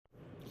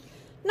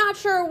Not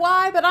sure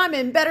why, but I'm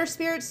in better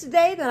spirits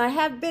today than I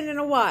have been in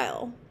a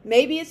while.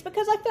 Maybe it's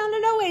because I found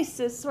an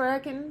oasis where I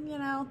can,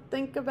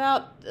 think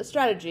about a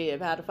strategy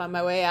of how to find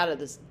my way out of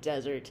this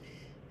desert.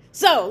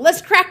 So,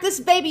 let's crack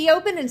this baby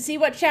open and see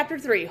what chapter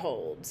 3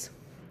 holds.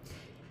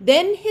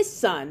 Then his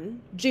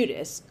son,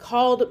 Judas,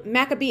 called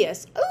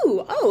Maccabeus.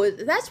 Oh,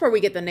 that's where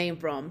we get the name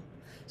from.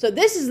 So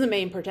this is the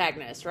main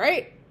protagonist,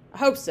 right? I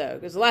hope so,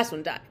 because the last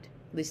one died.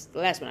 At least the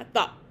last one I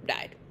thought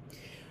died.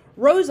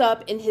 Rose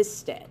up in his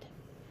stead.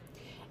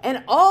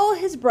 And all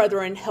his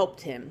brethren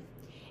helped him.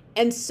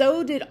 And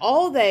so did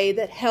all they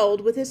that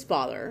held with his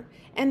father.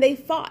 And they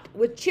fought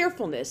with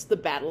cheerfulness the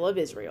battle of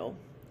Israel.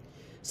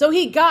 So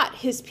he got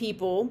his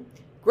people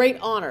great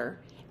honor,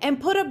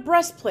 and put a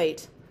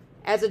breastplate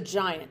as a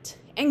giant,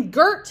 and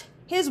girt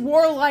his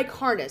warlike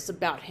harness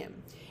about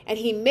him. And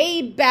he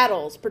made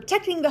battles,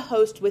 protecting the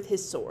host with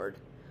his sword.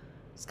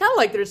 It's kind of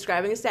like they're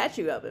describing a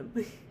statue of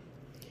him.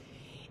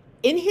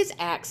 In his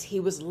acts he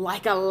was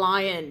like a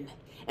lion,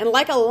 and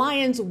like a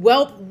lion's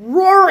whelp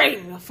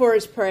roaring for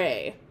his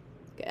prey.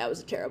 Okay, that was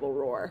a terrible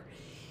roar.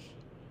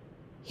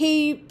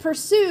 He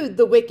pursued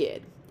the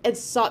wicked, and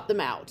sought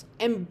them out,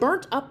 and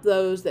burnt up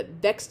those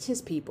that vexed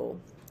his people.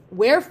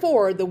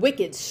 Wherefore the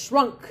wicked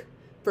shrunk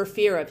for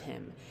fear of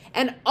him,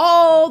 and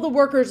all the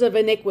workers of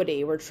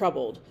iniquity were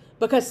troubled,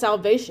 because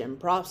salvation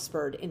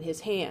prospered in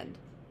his hand.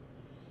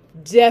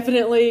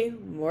 Definitely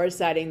more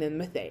exciting than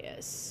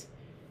Matthias.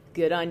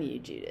 Good on you,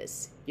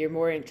 Judas. You're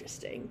more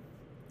interesting.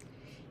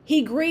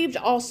 He grieved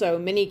also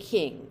many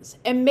kings,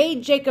 and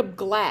made Jacob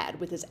glad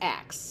with his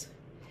acts.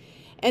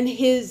 And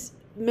his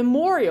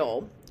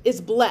memorial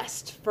is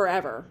blessed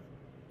forever.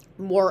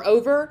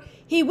 Moreover,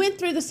 he went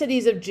through the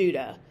cities of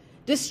Judah,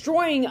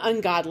 destroying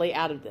ungodly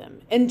out of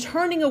them, and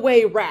turning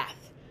away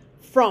wrath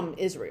from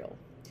Israel,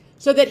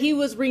 so that he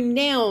was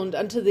renowned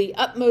unto the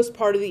utmost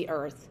part of the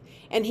earth,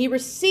 and he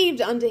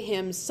received unto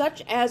him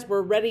such as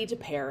were ready to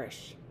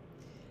perish.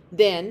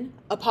 Then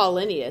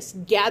Apollonius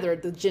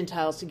gathered the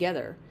Gentiles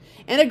together,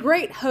 and a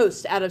great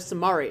host out of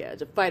Samaria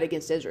to fight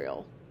against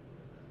Israel.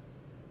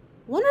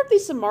 Wonder if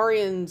these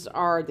Samarians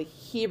are the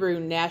Hebrew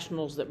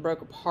nationals that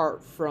broke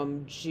apart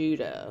from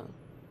Judah.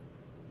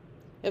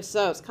 If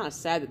so, it's kind of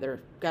sad that they've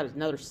got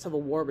another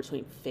civil war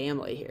between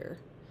family here.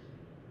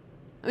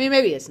 I mean,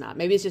 maybe it's not.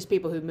 Maybe it's just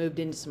people who moved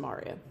into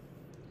Samaria.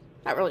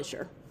 Not really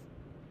sure.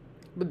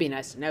 Would be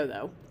nice to know,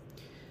 though.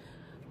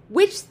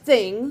 Which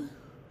thing,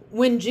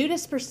 when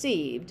Judas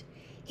perceived,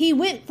 he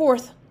went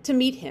forth to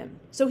meet him.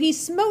 So he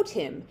smote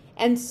him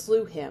and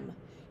slew him.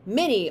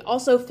 Many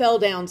also fell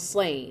down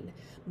slain,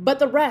 but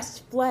the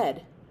rest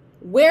fled.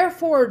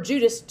 Wherefore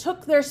Judas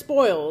took their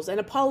spoils and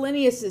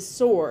Apollonius'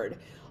 sword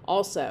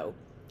also,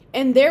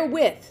 and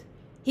therewith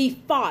he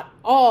fought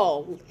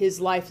all his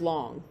life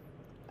long.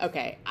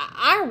 Okay,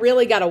 I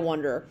really gotta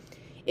wonder,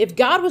 if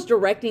God was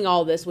directing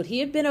all this, would he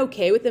have been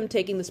okay with them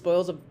taking the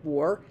spoils of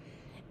war?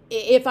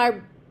 If I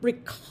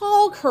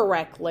recall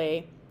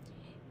correctly,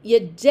 you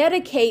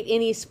dedicate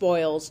any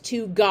spoils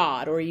to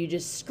God or you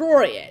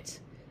destroy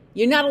it.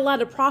 You're not allowed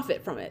to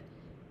profit from it,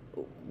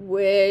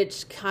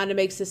 which kind of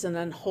makes this an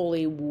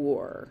unholy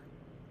war.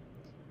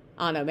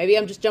 I don't know, maybe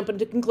I'm just jumping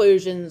to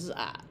conclusions.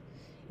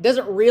 It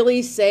doesn't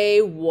really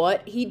say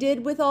what he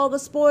did with all the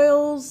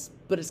spoils,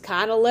 but it's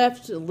kind of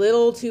left a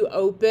little too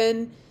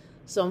open.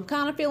 So I'm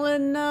kind of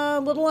feeling a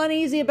little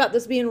uneasy about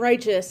this being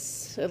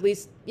righteous, at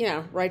least,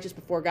 righteous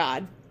before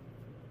God.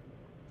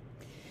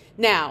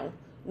 Now,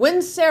 when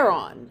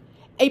Saron,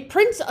 a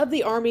prince of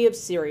the army of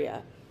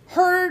Syria,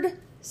 heard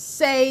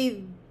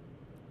say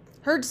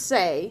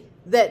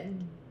that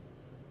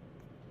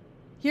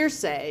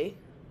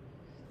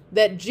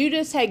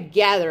Judas had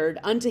gathered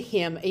unto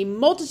him a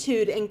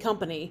multitude and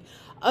company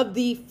of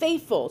the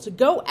faithful to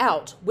go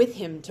out with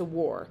him to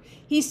war,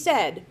 he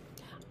said,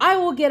 I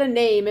will get a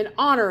name and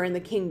honor in the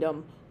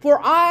kingdom,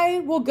 for I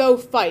will go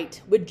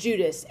fight with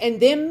Judas and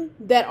them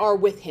that are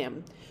with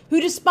him, who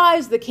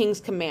despise the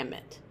king's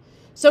commandment.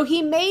 So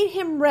he made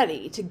him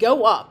ready to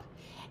go up,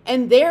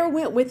 and there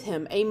went with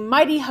him a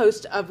mighty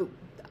host of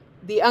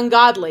the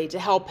ungodly to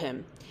help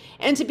him,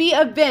 and to be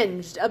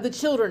avenged of the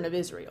children of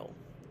Israel.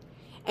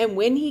 And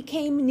when he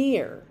came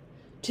near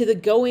to the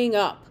going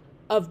up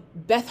of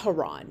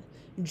Beth-horon,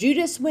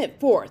 Judas went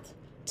forth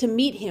to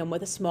meet him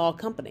with a small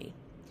company,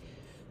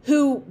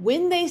 who,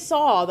 when they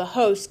saw the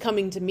host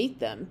coming to meet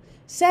them,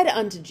 said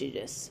unto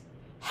Judas,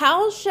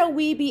 How shall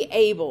we be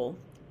able,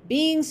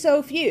 being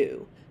so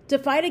few, to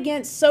fight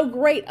against so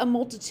great a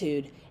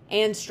multitude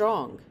and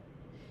strong,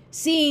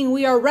 seeing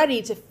we are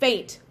ready to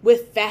faint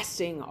with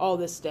fasting all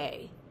this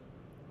day?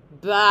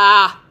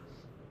 Bah!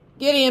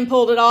 Gideon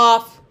pulled it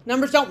off.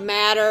 Numbers don't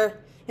matter.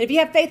 And if you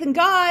have faith in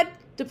God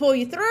to pull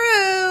you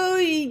through,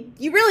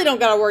 you really don't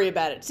got to worry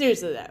about it.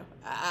 Seriously, though.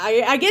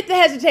 I get the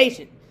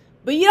hesitation,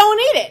 but you don't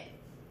need it.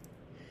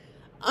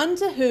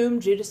 Unto whom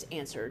Judas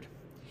answered,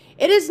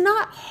 It is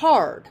not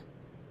hard,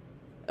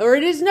 or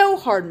it is no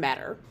hard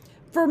matter,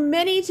 for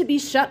many to be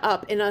shut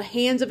up in the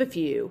hands of a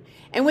few,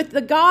 and with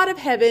the God of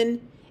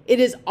heaven it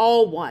is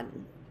all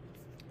one.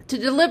 to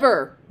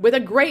deliver with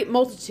a great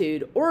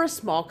multitude or a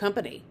small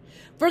company.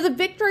 For the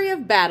victory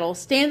of battle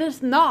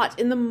standeth not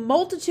in the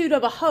multitude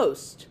of a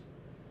host,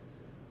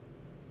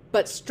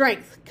 but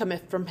strength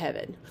cometh from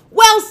heaven.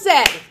 Well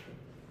said!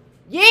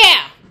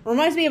 Yeah!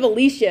 Reminds me of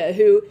Elisha,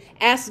 who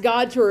asked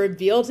God to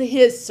reveal to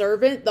his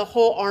servant the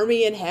whole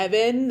army in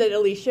heaven that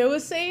Elisha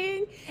was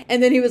saying.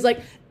 And then he was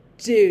like,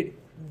 dude,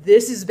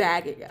 this is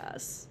backing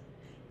us.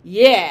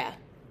 Yeah,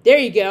 there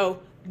you go.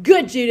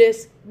 Good,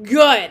 Judas.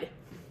 Good.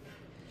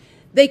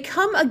 They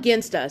come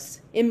against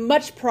us in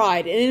much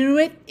pride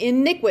and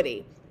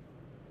iniquity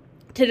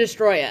to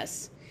destroy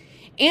us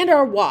and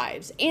our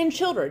wives and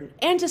children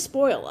and to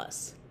spoil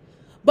us.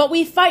 But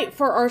we fight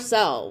for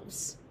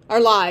ourselves.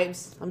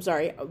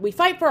 We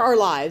fight for our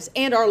lives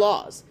and our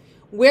laws.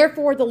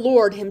 Wherefore the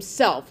Lord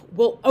himself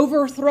will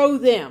overthrow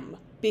them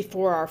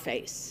before our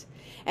face.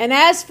 And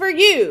as for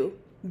you,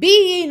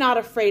 be ye not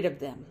afraid of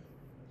them.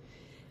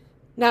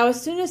 Now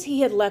as soon as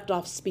he had left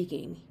off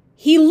speaking,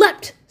 he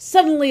leapt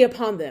suddenly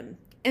upon them.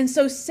 And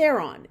so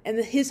Saron and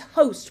his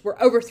host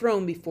were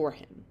overthrown before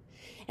him.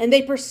 And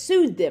they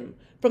pursued them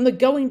from the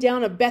going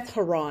down of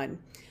Beth-horon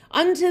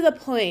unto the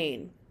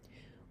plain,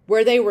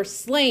 where they were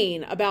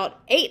slain about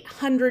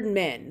 800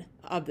 men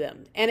of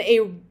them, and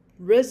a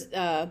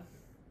residue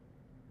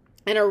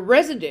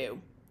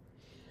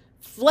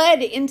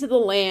fled into the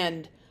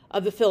land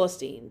of the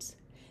Philistines.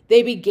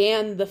 Then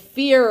began the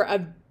fear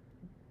of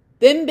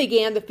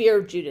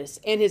Judas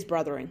and his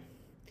brethren,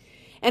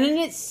 and an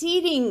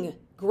exceeding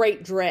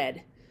great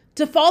dread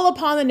to fall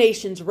upon the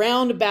nations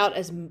round about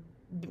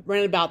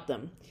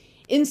them,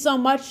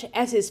 insomuch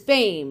as his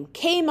fame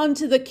came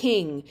unto the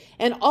king,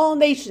 and all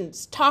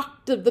nations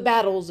talked of the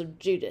battles of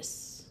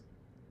Judas.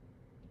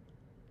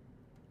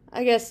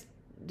 I guess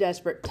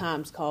desperate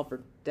times call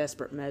for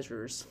desperate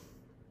measures.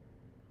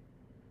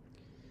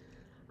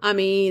 I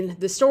mean,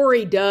 the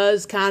story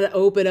does kind of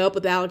open up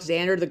with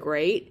Alexander the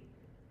Great,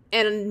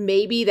 and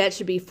maybe that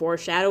should be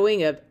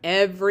foreshadowing of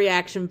every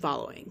action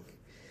following.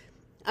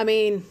 I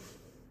mean,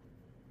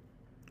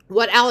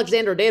 what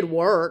Alexander did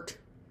worked,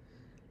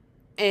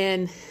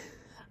 and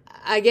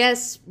I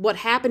guess what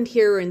happened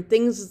here and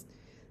things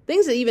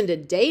that even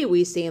today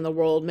we see in the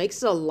world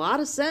makes a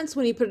lot of sense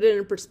when you put it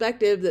in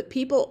perspective that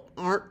people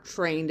aren't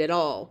trained at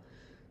all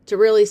to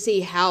really see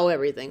how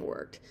everything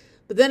worked.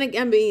 But then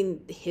again, I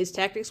mean, his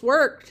tactics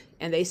worked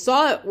and they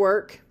saw it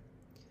work.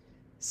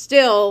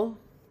 Still,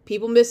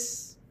 people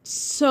miss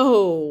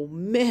so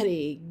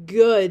many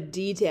good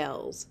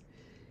details,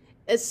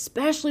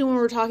 especially when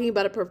we're talking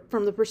about it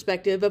from the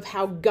perspective of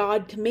how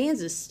God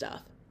commands this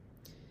stuff.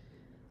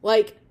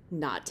 Like,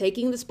 not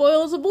taking the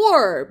spoils of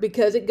war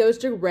because it goes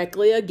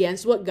directly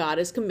against what God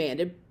has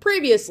commanded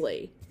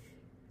previously.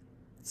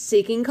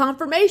 Seeking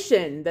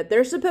confirmation that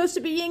they're supposed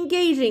to be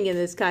engaging in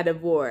this kind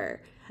of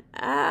war.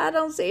 I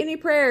don't see any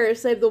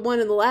prayers save the one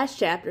in the last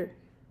chapter.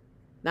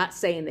 Not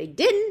saying they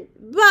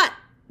didn't, but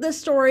the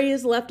story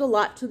is left a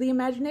lot to the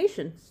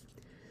imagination.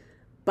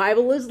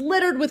 Bible is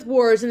littered with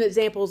wars and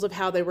examples of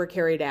how they were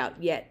carried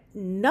out, yet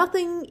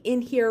nothing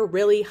in here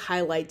really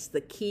highlights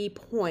the key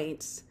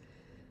points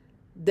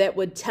that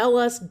would tell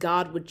us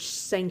God would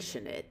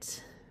sanction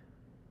it.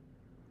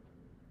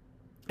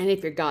 And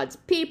if you're God's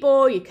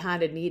people, you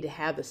kind of need to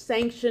have the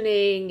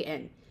sanctioning.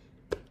 And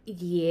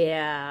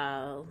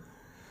yeah,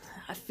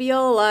 I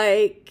feel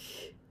like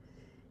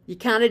you're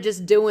kind of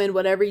just doing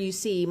whatever you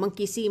see,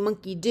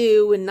 monkey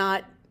do, and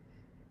not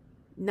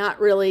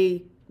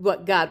really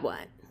what God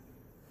wants.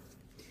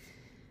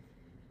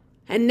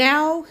 And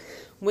now,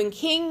 when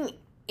King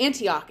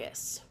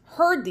Antiochus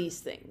heard these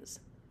things,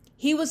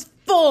 he was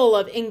full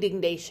of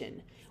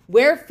indignation.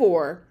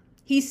 Wherefore,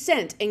 he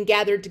sent and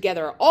gathered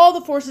together all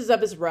the forces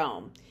of his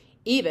realm,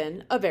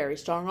 even a very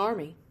strong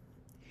army.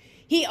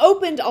 He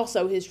opened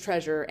also his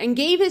treasure and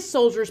gave his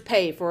soldiers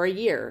pay for a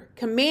year,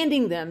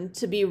 commanding them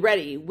to be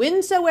ready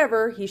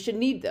whensoever he should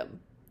need them.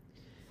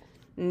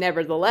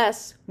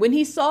 Nevertheless, when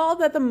he saw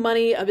that the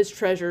money of his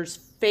treasures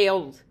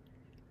failed,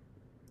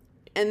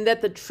 and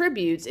that the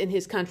tributes in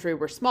his country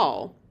were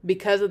small,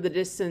 because of the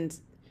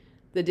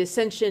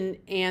dissension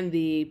and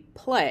the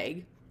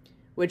plague,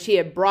 which he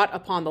had brought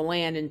upon the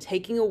land in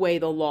taking away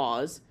the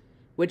laws,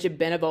 which had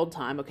been of old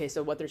time. Okay,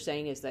 so what they're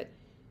saying is that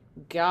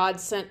God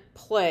sent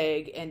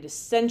plague and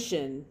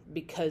dissension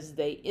because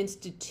they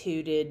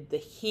instituted the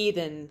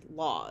heathen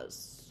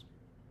laws.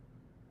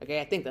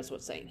 Okay, I think that's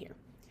what's saying here.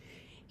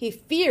 He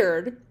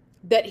feared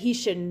that he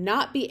should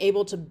not be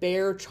able to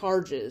bear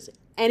charges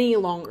any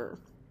longer,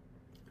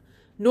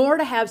 nor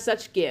to have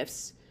such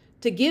gifts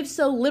to give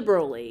so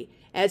liberally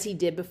as he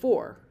did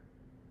before,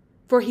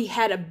 for he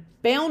had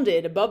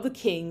abounded above the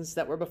kings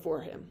that were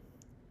before him.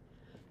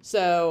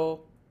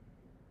 So,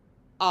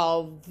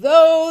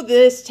 although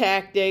this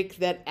tactic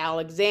that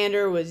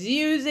Alexander was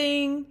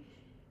using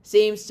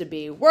seems to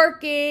be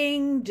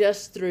working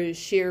just through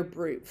sheer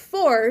brute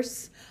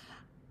force,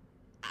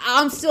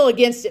 I'm still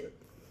against it.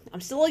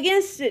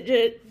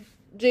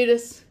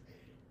 Judas.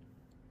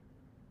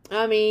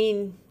 I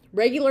mean,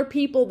 regular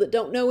people that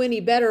don't know any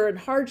better in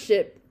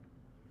hardship,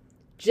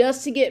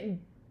 just to get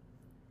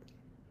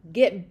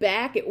get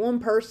back at one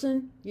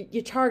person,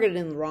 you're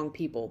targeting the wrong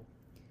people.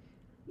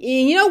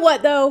 You know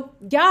what, though?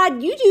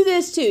 God, you do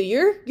this too.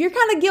 You're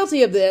kind of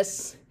guilty of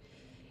this.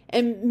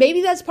 And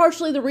maybe that's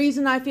partially the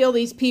reason I feel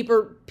these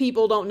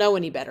people don't know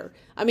any better.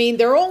 I mean,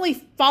 they're only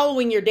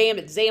following your damn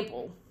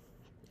example.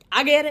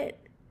 I get it.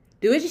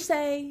 Do as you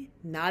say,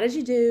 not as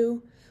you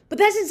do. But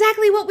that's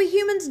exactly what we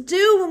humans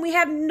do when we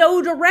have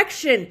no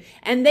direction.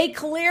 And they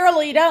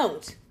clearly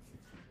don't.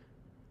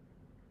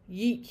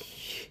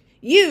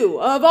 You,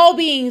 of all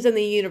beings in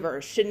the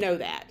universe, should know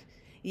that.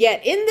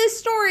 Yet, in this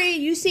story,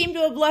 you seem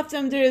to have left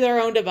them to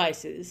their own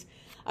devices.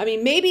 I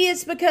mean, maybe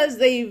it's because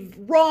they've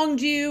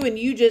wronged you and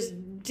you just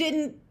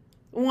didn't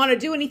want to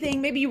do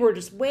anything. Maybe you were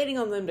just waiting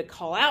on them to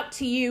call out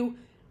to you.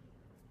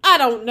 I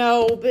don't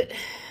know, but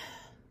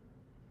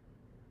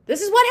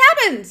this is what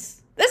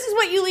happens. This is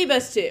what you leave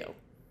us to.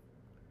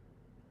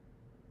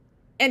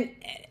 And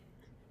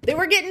they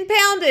were getting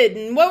pounded,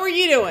 and what were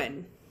you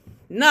doing?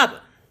 Nothing.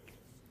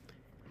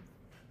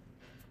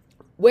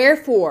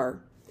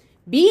 Wherefore,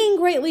 being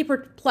greatly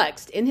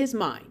perplexed in his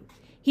mind,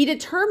 he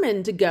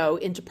determined to go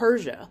into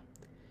Persia,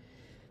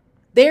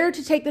 there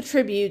to take the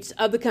tributes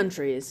of the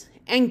countries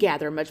and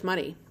gather much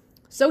money.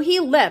 So he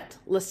left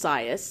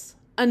Lysias,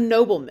 a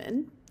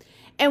nobleman,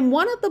 and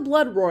one of the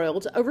blood royal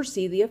to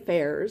oversee the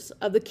affairs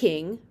of the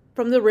king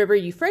from the river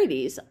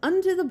Euphrates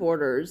unto the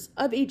borders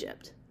of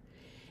Egypt,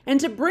 and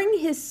to bring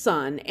his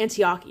son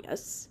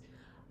Antiochus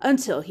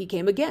until he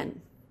came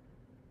again.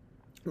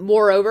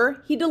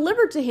 Moreover, he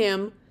delivered to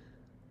him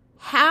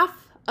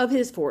half of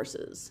his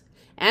forces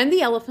and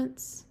the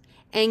elephants,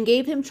 and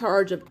gave him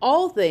charge of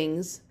all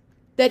things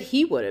that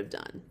he would have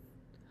done,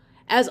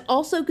 as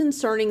also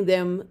concerning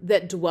them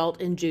that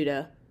dwelt in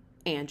Judah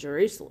and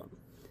Jerusalem.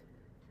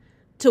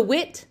 To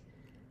wit,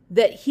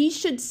 that he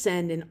should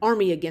send an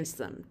army against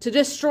them, to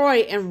destroy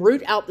and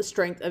root out the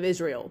strength of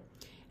Israel,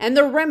 and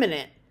the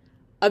remnant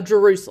of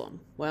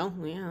Jerusalem. Well,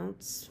 yeah,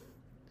 it's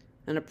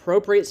an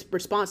appropriate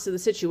response to the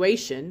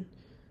situation.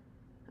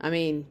 I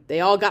mean,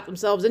 they all got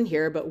themselves in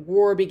here, but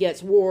war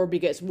begets war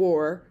begets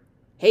war.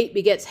 Hate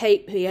begets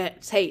hate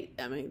begets hate.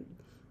 I mean,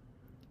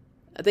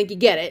 I think you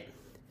get it.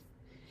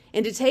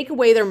 And to take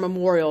away their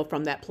memorial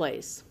from that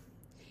place.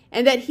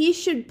 And that he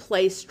should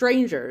place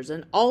strangers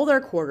in all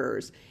their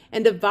quarters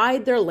and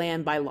divide their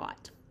land by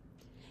lot.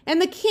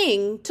 And the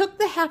king took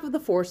the half of the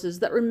forces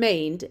that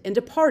remained and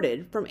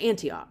departed from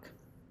Antioch,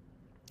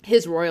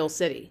 his royal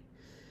city,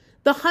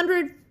 the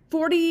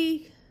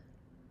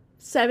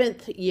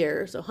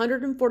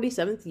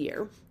 147th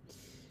year.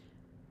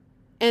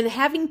 And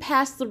having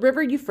passed the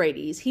river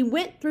Euphrates, he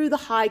went through the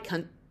high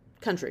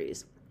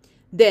countries.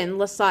 Then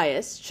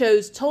Lysias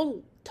chose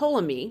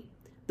Ptolemy,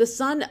 the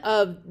son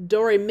of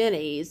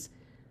Dorymenes,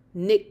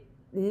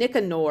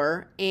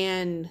 Nicanor,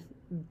 and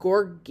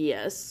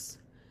Gorgias,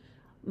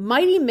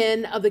 mighty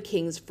men of the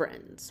king's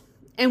friends.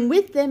 And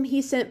with them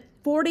he sent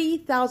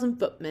 40,000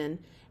 footmen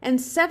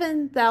and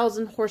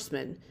 7,000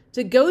 horsemen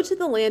to go to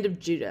the land of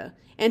Judah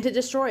and to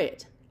destroy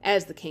it,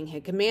 as the king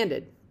had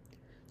commanded.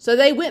 So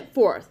they went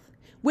forth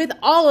with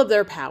all of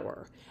their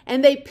power,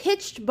 and they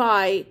pitched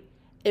by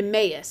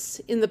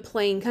Emmaus in the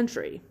plain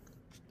country.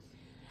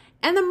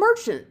 And the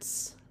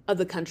merchants of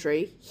the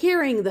country,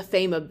 hearing the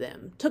fame of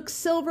them, took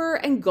silver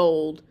and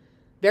gold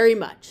very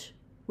much,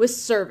 with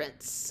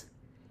servants,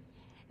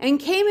 and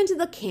came into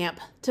the camp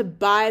to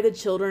buy the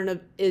children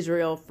of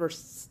Israel for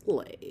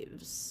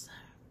slaves.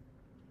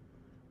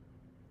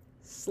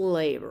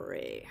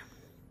 Slavery.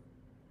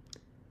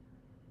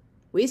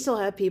 We still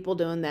have people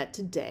doing that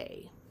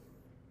today.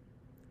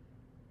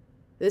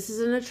 This is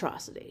an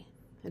atrocity.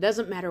 It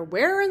doesn't matter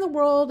where in the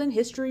world in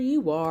history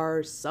you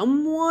are,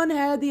 someone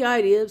had the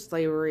idea of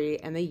slavery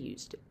and they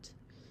used it.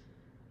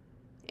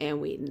 And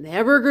we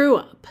never grew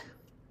up.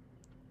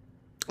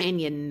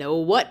 And you know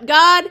what,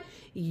 God?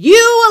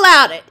 You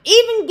allowed it.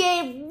 Even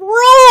gave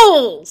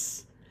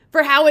rules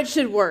for how it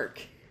should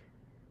work.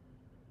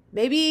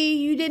 Maybe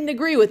you didn't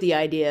agree with the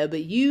idea,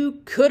 but you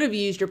could have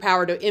used your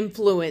power to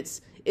influence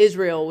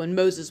Israel when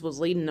Moses was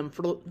leading them.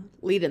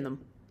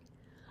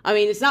 I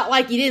mean, it's not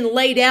like you didn't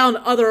lay down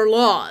other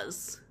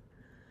laws.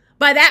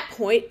 By that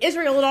point,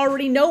 Israel had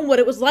already known what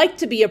it was like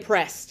to be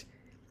oppressed.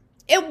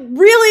 It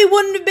really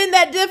wouldn't have been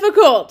that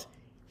difficult.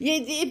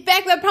 In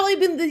fact, that would probably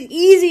been the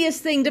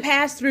easiest thing to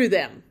pass through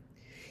them.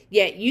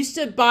 Yet you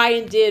stood by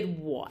and did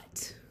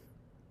what?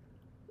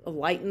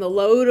 Lighten the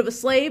load of a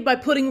slave by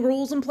putting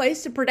rules in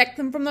place to protect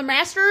them from their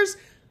masters?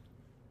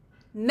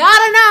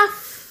 Not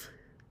enough.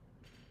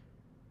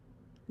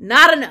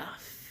 Not enough.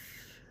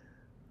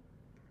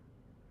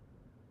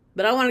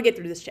 But I want to get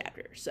through this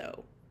chapter,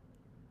 so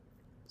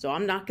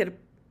I'm not gonna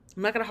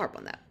harp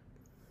on that.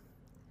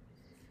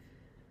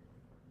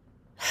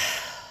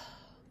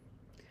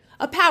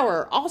 A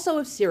power also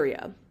of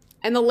Syria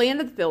and the land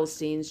of the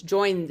Philistines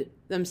joined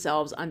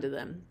themselves unto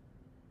them.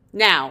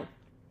 Now,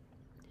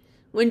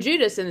 when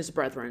Judas and his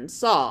brethren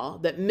saw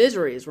that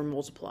miseries were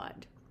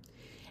multiplied,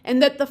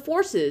 and that the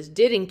forces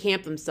did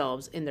encamp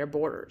themselves in their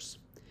borders,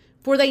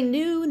 for they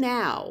knew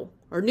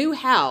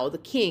how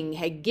the king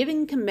had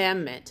given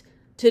commandment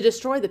to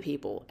destroy the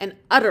people and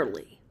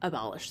utterly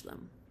abolish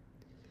them.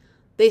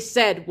 They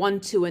said one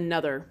to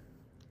another,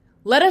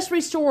 "Let us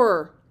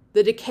restore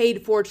the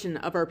decayed fortune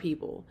of our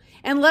people,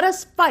 and let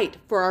us fight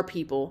for our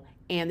people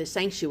and the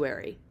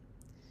sanctuary."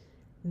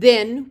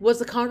 Then was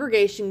the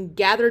congregation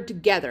gathered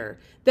together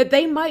that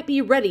they might be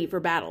ready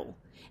for battle,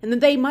 and that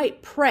they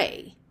might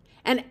pray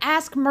and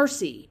ask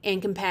mercy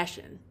and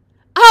compassion.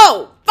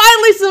 Oh,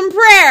 finally some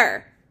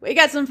prayer! We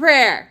got some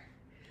prayer.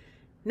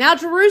 Now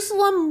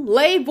Jerusalem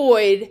lay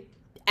void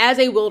as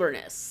a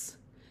wilderness.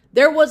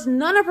 There was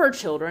none of her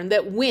children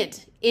that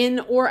went in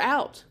or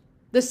out.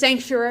 The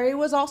sanctuary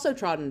was also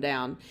trodden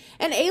down,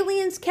 and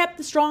aliens kept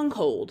the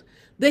stronghold.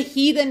 The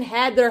heathen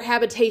had their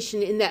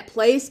habitation in that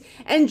place,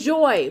 and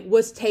joy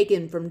was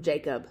taken from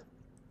Jacob.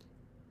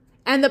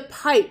 And the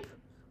pipe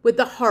with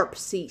the harp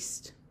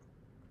ceased.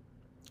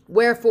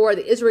 Wherefore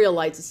the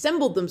Israelites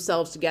assembled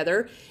themselves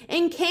together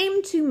and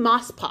came to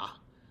Mizpah,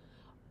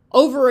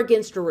 over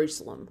against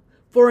Jerusalem.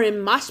 For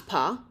in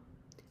Mizpah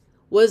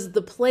was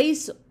the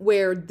place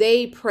where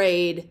they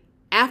prayed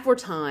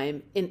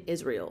aforetime in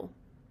Israel.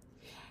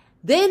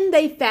 Then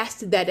they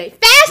fasted that day.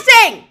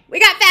 Fasting! We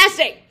got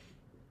fasting!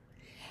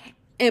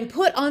 And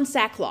put on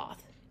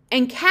sackcloth,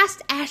 and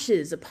cast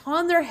ashes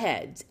upon their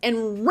heads,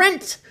 and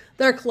rent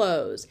their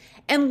clothes,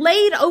 and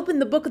laid open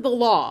the book of the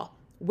law,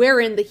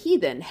 wherein the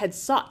heathen had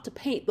sought to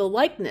paint the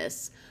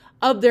likeness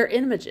of their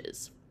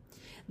images.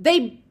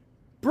 They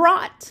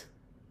brought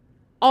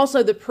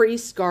also the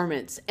priests'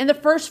 garments, and the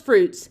first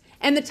fruits,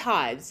 and the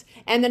tithes,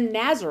 and the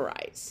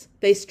Nazarites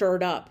they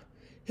stirred up,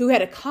 who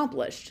had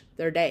accomplished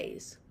their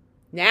days.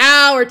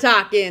 Now we're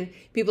talking.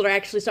 People are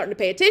actually starting to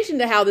pay attention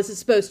to how this is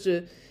supposed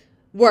to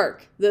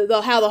work.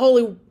 How the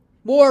holy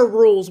war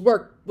rules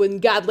work when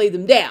God laid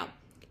them down.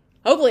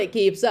 Hopefully it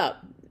keeps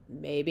up.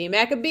 Maybe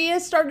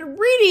Maccabeus started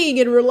reading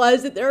and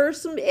realized that there are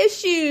some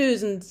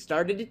issues and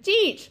started to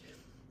teach.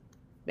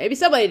 Maybe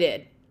somebody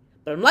did.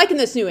 But I'm liking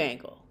this new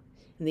angle.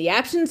 In the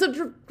absence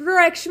of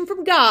direction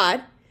from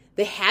God,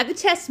 they had the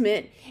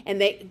Testament,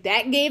 and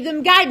that gave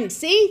them guidance.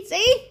 See?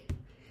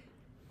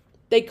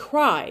 They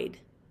cried.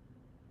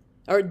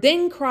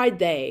 Then cried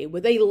they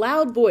with a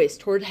loud voice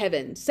toward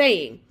heaven,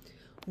 saying,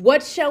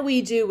 "What shall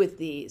we do with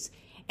these?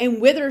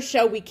 And whither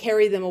shall we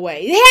carry them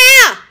away?"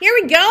 Yeah! Here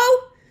we go!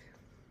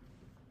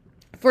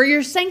 For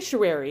your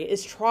sanctuary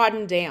is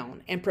trodden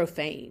down and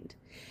profaned,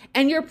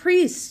 and your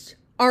priests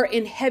are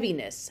in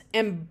heaviness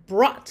and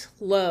brought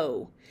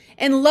low.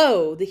 And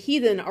lo, the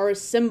heathen are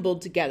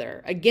assembled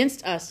together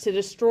against us to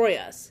destroy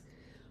us.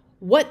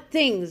 What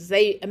things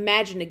they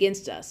imagine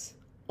against us,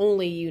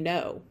 only you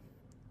know.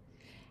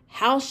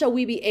 How shall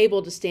we be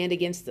able to stand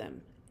against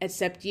them,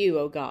 except you,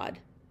 O God,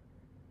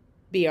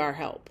 be our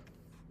help?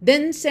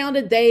 Then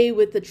sounded they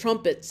with the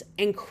trumpets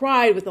and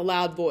cried with a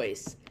loud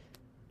voice,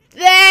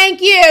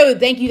 "Thank you,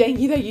 thank you, thank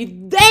you, thank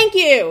you, thank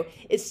you."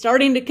 It's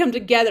starting to come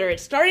together.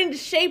 It's starting to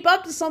shape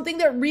up to something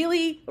that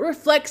really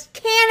reflects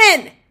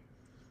canon.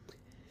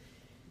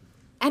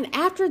 And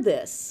after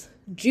this,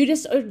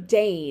 Judas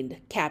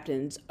ordained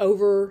captains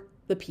over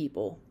the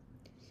people,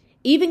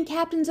 even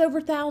captains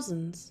over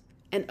thousands,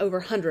 and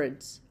over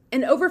hundreds,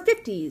 and over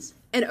 50s,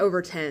 and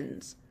over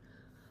 10s.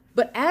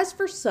 But as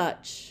for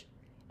such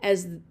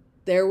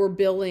they were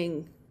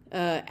building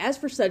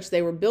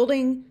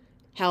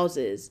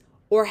houses,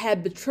 or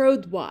had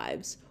betrothed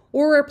wives,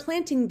 or were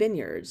planting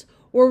vineyards,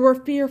 or were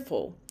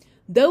fearful,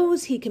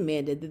 those he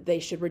commanded that they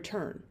should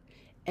return,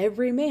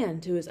 every man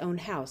to his own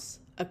house,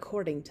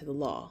 according to the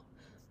law.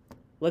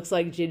 Looks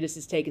like Judas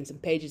is taking some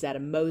pages out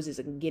of Moses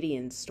and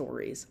Gideon's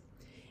stories.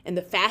 And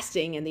the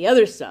fasting and the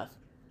other stuff,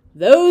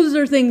 those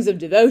are things of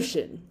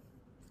devotion.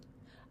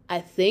 I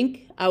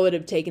think I would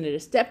have taken it a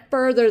step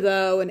further,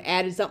 though, and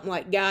added something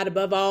like, "God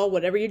above all,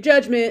 whatever your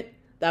judgment,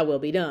 thy will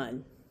be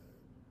done."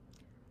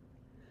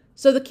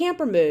 So the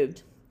camp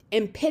removed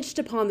and pitched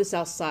upon the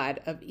south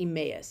side of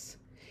Emmaus.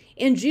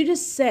 And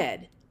Judas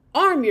said,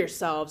 "Arm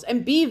yourselves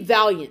and be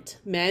valiant,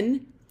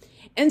 men,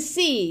 and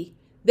see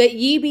that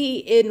ye be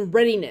in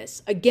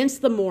readiness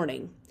against the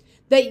morning,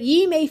 that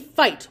ye may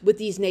fight with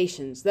these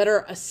nations that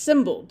are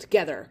assembled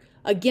together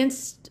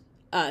against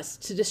us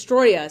to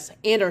destroy us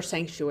and our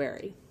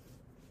sanctuary.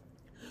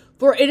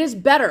 For it is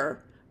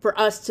better for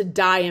us to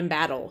die in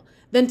battle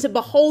than to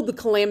behold the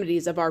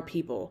calamities of our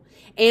people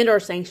and our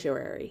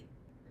sanctuary.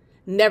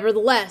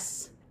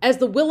 Nevertheless, as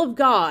the will of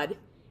God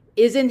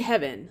is in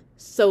heaven,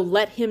 so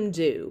let him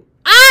do."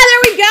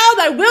 There we go.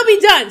 Thy will be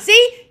done.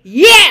 See?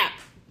 Yeah.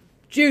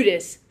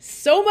 Judas,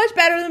 so much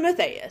better than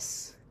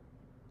Matthias.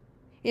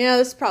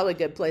 This is probably a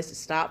good place to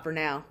stop for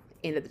now.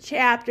 End of the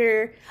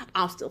chapter.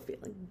 I'm still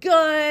feeling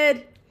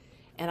good.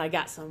 And I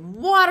got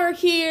some water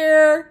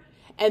here.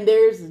 And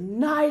there's a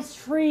nice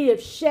tree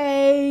of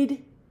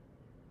shade.